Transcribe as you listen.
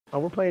Oh,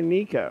 we're playing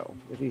Nico.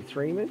 Is he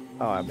streaming?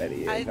 Oh, I bet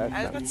he is. I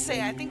was about to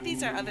say, I think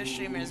these are other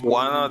streamers.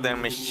 One of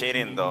them is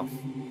cheating though.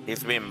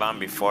 He's been banned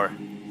before.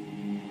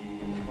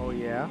 Oh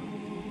yeah.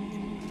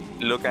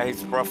 Look at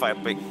his profile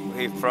pic.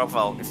 His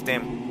profile,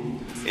 Steam.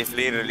 It's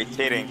literally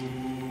cheating.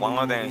 One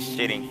of them is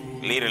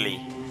cheating.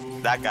 Literally.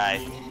 That guy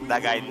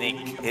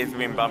Nick. He's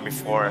been banned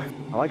before.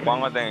 I like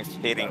one of them is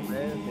cheating.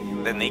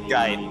 The Nick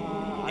guy.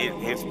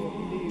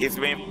 He's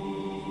been.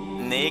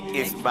 Nick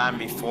is banned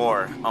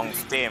before on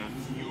Steam.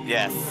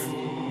 Yes.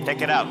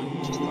 Check it out.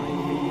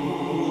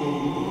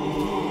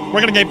 We're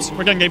getting gapes.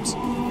 We're getting gapes.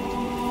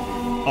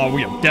 Oh,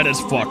 we are dead as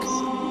fuck. I'm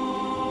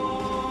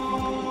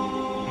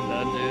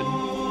dead, dude.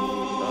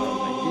 Oh,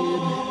 my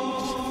dude.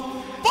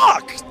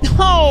 Fuck!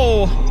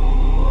 No!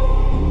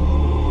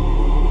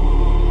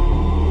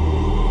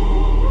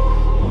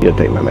 You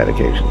gotta take my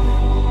medication.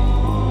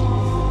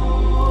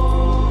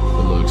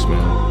 It looks, man.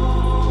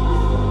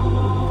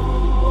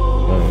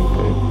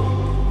 Okay.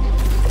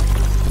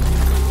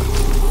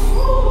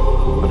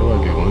 How do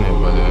I get one hit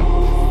by that?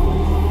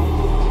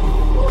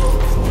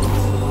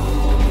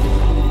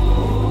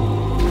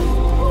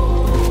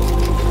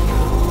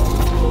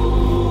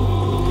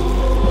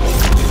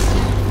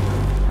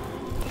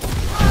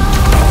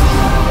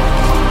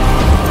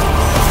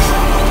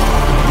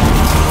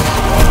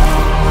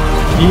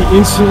 He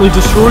instantly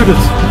destroyed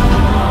it.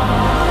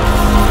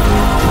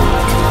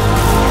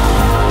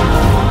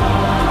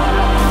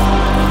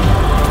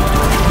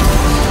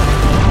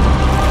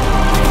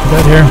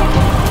 Dead here.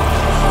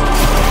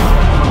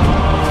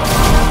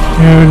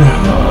 Dude,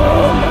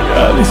 oh my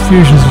god, these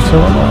fusions are so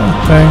annoying.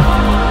 Dang.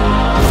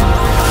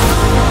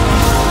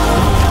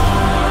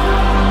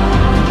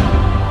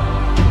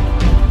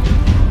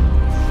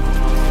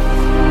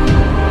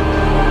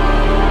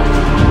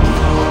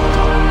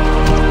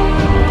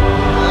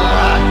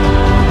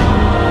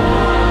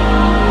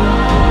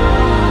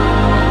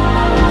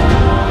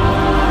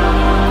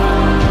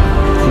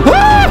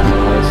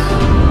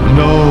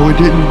 No, it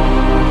didn't.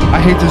 I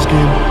hate this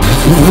game.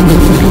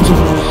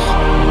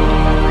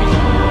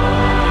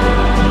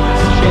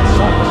 Shit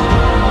sucks.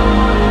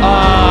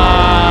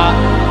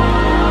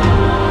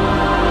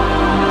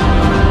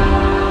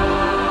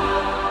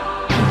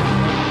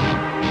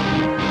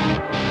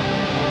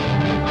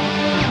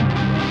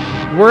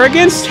 We're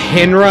against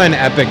Hinra and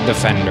Epic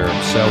Defender,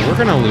 so we're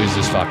gonna lose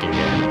this fucking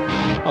game.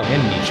 Oh,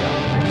 and Nietzsche.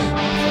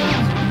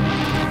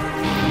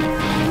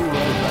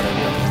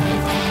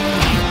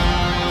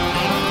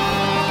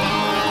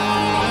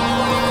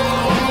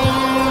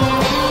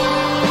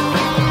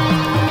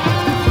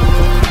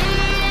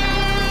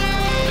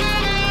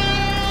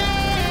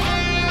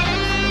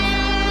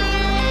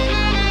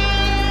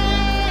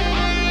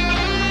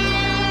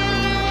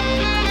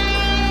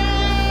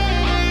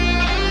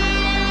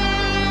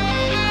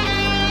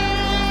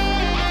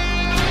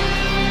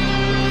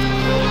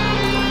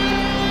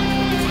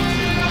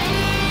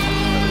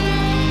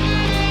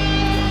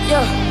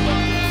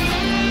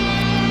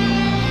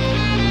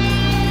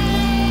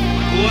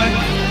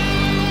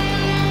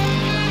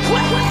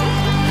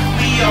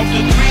 Off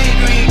the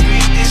grid,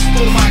 this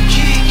for my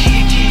kid.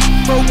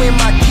 For when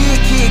my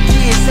kids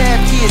have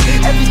kids.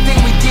 Everything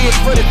we did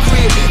for the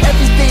crib,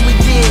 everything we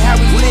did,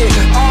 how we live.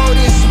 All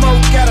this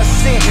smoke got a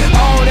scent,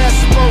 all that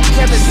smoke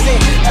Kevin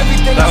sent.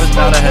 Everything I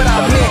spoke, what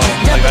I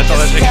meant. Never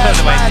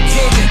disguised my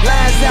intent.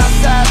 Lines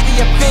outside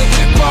the event,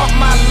 brought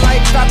my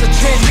life out the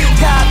trench.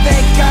 God,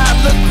 thank God,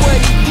 look what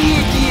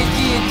he did.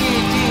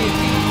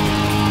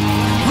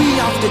 We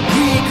off the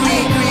grid.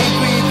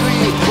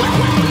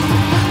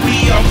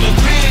 We off the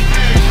grid.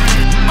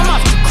 I'm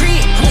off the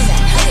grid.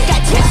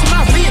 Got tests on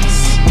my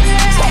ribs,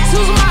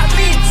 tattoos on my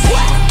ribs.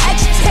 I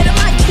just tatted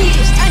my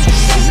kids.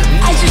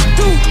 I just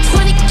do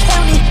 20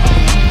 county,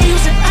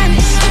 using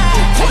honest.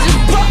 I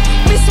just bought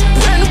me some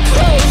brand new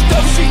clothes. Go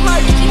street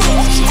market.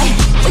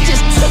 We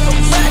just took a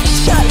body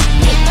shot.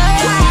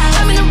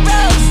 I'm in a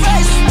Rolls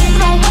Royce,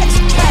 but on watch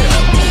a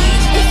cattle.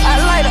 I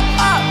light her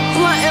up,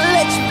 blunt and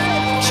let you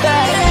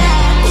try.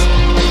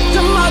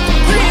 I'm off the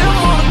grid.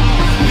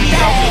 We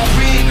off the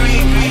grid.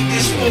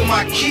 This for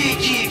my kid.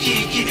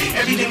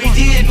 Everything we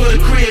did for the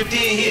crib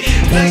didn't hit.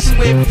 Flexing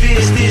with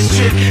Fizz this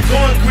trip.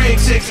 Going Greg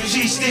 6 and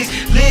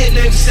G6. Lid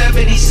nigga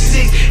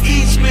 76.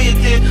 Each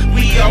with it.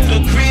 We off the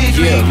grid.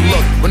 Yeah,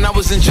 look, when I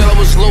was in jail, I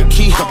was low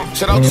key.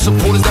 Shout out to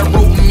supporters that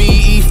wrote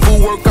me. Eat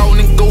food, work out,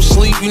 and go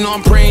sleep. You know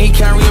I'm praying he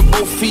carrying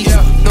both feet.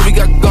 Know we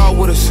got God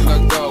with us.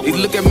 He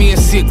look at me and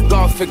see a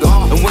God figure.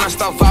 And when I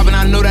start vibing,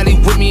 I know that he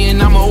with me,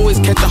 and I'ma always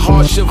catch a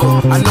hard shiver.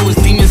 I know his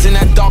demons in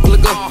that dark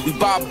liquor. We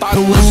buy a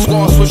bottle with a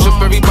squad, switch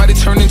up. Everybody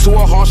turn into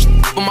a harsh.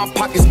 But my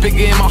pockets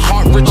bigger and my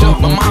heart richer.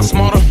 My mind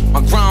smarter, my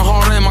grind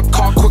harder, and my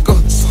car quicker.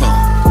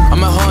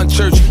 I'm at her in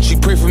church, she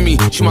pray for me,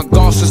 she my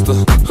god sister.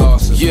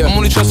 Yeah, I'm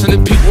only trusting the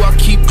people I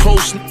keep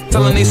close.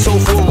 Telling they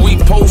sold for a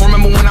repost.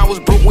 Remember when I was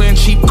broke wearing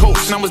cheap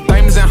coats, and I was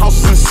diamonds and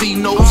houses and C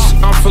notes.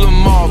 I'm feeling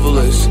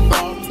marvelous.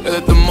 They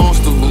let the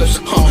monster loose.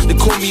 They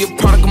call me a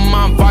product of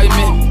my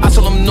environment. I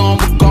tell them no, I'm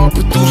what God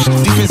produced.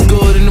 Defense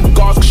good and them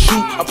guards can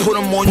shoot. I put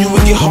them on you,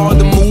 it get hard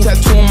to move.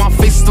 Tattoo on my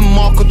face is the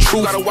mark of truth.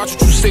 true. Gotta watch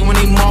what you say when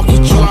they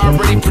market you. I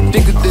already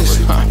predicted this.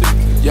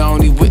 Y'all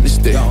only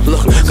witnessed it.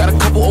 Look, got a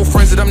couple old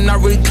friends that I'm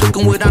not really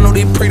clicking with. I know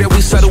they pray that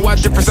we settle our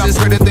differences. I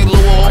pray that they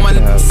lower all my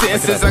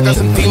sentences. I got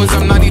some demons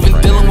I'm not even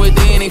dealing with.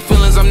 They ain't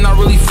feelings I'm not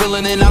really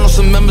feeling it. I know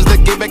some members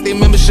that gave back their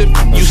membership.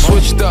 You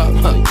switched up,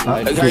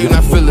 like how you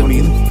not feeling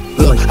me?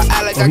 Look, I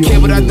act like I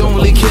care, but I don't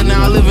really care.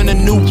 Now I live in a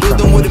new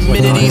building with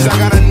amenities. I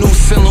got a new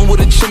ceiling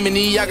with a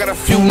chimney. I got a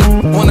few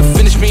wanna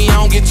finish me. I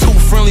don't get too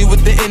friendly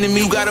with the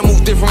enemy. You gotta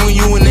move different when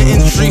you in the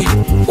industry.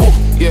 Ooh,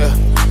 yeah,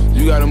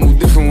 you gotta move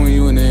different when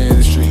you in the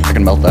industry. I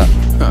can melt that.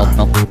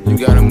 Melt. You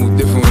gotta move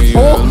different when you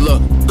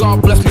look.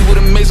 God bless me with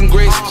amazing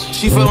grace.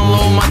 She fell in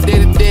love with my day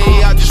to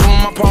day. I just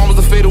want my problems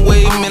to fade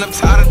away. Man, I'm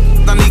tired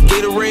of I need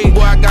Gatorade.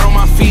 Boy, I got on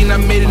my feet and I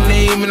made a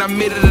name and I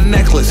made it a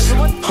necklace.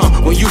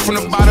 When you from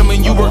the bottom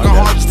and you working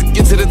hard just to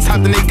get to the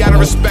top, then they gotta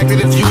respect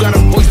it. If you got a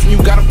voice, then you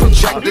gotta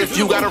project it. If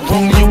you got a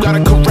wrong, then you gotta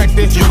correct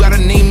it. If you got a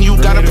name, you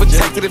gotta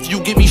protect it. If you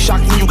get me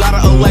shocked, then you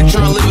gotta elect.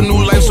 Trying to live a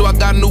new life, so I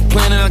got a new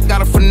plan and I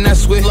gotta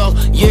finesse with love.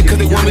 Yeah, cause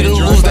they want me to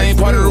lose, they ain't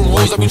part of the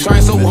rules. I be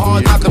trying so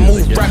hard not to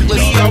move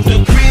reckless. Off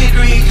the grid,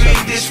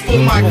 this for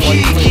my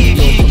kid.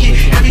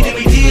 Everything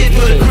we did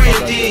for the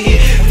crib did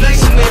hit.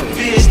 Flexing with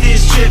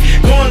this trip.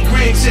 Going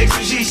grid, 6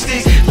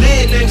 G6.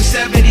 Lit nigga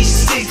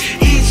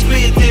 76. Each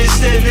spit this,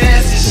 then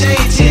that's the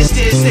shade, this.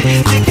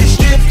 Nigga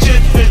strip,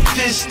 for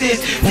this.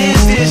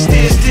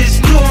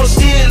 You on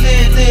still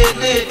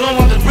lit. Going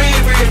off the grid.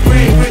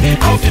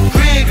 Off the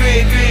grid.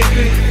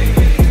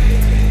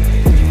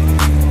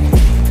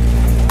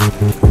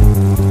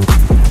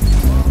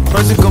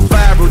 First it go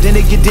viral, then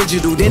it get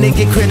digital, then it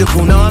get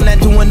critical. No, I'm not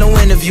doing no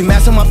interview.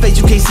 Mask on my face,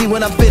 you can't see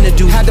what I'm finna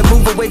do. Had to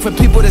move away from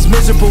people that's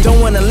miserable.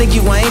 Don't wanna link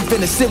you, I ain't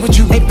finna sit with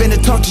you. Ain't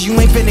finna talk to you,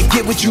 ain't finna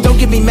get with you. Don't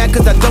get me mad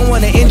cause I don't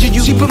wanna injure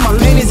you. She put my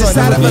paintings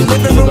inside of a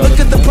living room. Look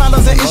at the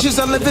problems and issues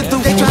I'm living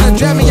through. They try to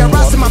drag me, I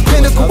rise to my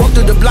pinnacle. Walk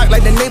through the block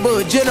like the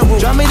neighborhood general.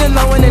 Drop me the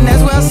low end and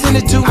that's where I send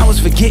it to. I was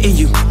forgetting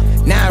you.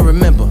 Now I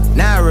remember.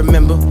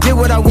 Did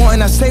what I want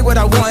and I say what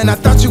I want. And I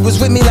thought you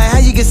was with me, like how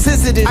you get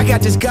sensitive. I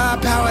got this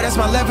God power, that's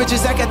my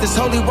leverages. I got this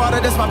holy water,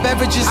 that's my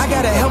beverages. I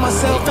gotta help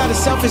myself out of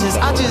selfishness.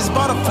 I just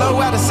bought a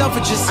flow out of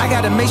selfishness. I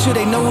gotta make sure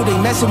they know who they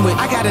messing with.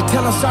 I gotta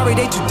tell them sorry,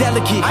 they too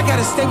delicate. I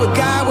gotta stay with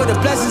God where the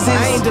blessings is.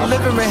 I ain't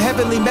delivering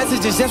heavenly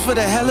messages just for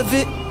the hell of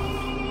it.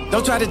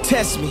 Don't try to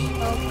test me.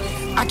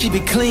 I keep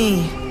it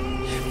clean,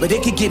 but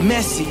it could get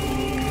messy.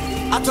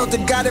 I talk to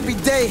God every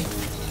day,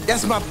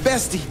 that's my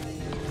bestie.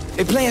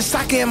 They playing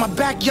soccer in my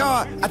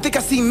backyard. I think I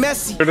see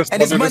Messi.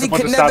 And this money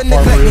could never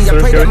neglect me. I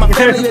pray that my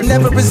family would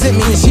never resent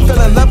me. And she fell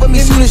in love with me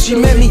soon as she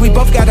met me. We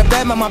both got a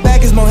bad, but my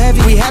bag is more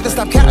heavy. We had to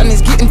stop counting,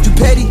 it's getting too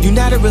petty. You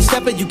not a real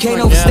stepper, you can't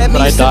overstep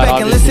me. You sit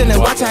back and listen and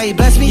watch how he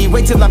bless me. He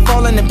wait till I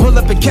fall in and pull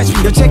up and catch me.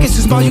 Your check is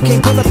too small, you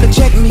can't pull up and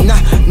check me.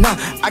 Nah,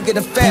 I get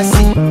a fast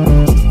seat.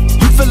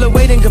 You feel a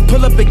weight and can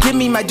pull up and give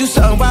me. Might do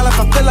something wild if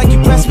I feel like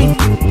you press me.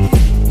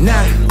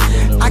 Nah,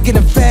 I get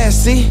a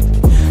fast seat.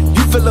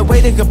 Feel a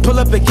way they can pull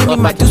up and give me.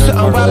 Might do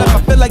something wild if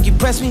I feel like you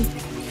press me.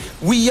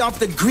 We off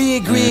the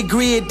grid.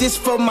 This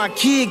for my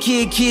kid.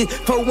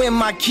 For when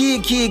my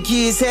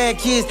kids had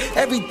kids.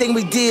 Everything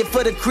we did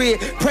for the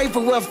crib. Pray for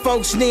what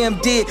folks them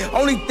did.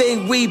 Only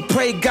thing we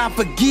pray, God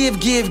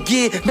forgive.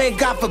 Man,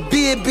 God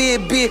forbid.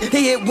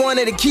 He hit one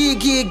of the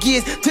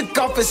kids. Took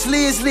off his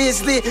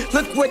slid.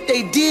 Look what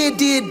they did.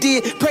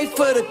 Pray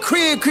for the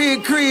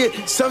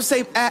crib. Some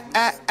say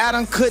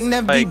Adam could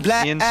never be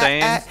black.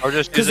 Insane. Or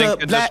just Cause using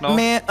a black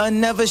man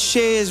never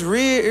shares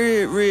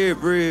rib.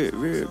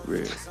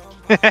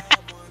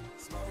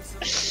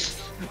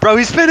 Bro,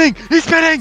 he's spinning!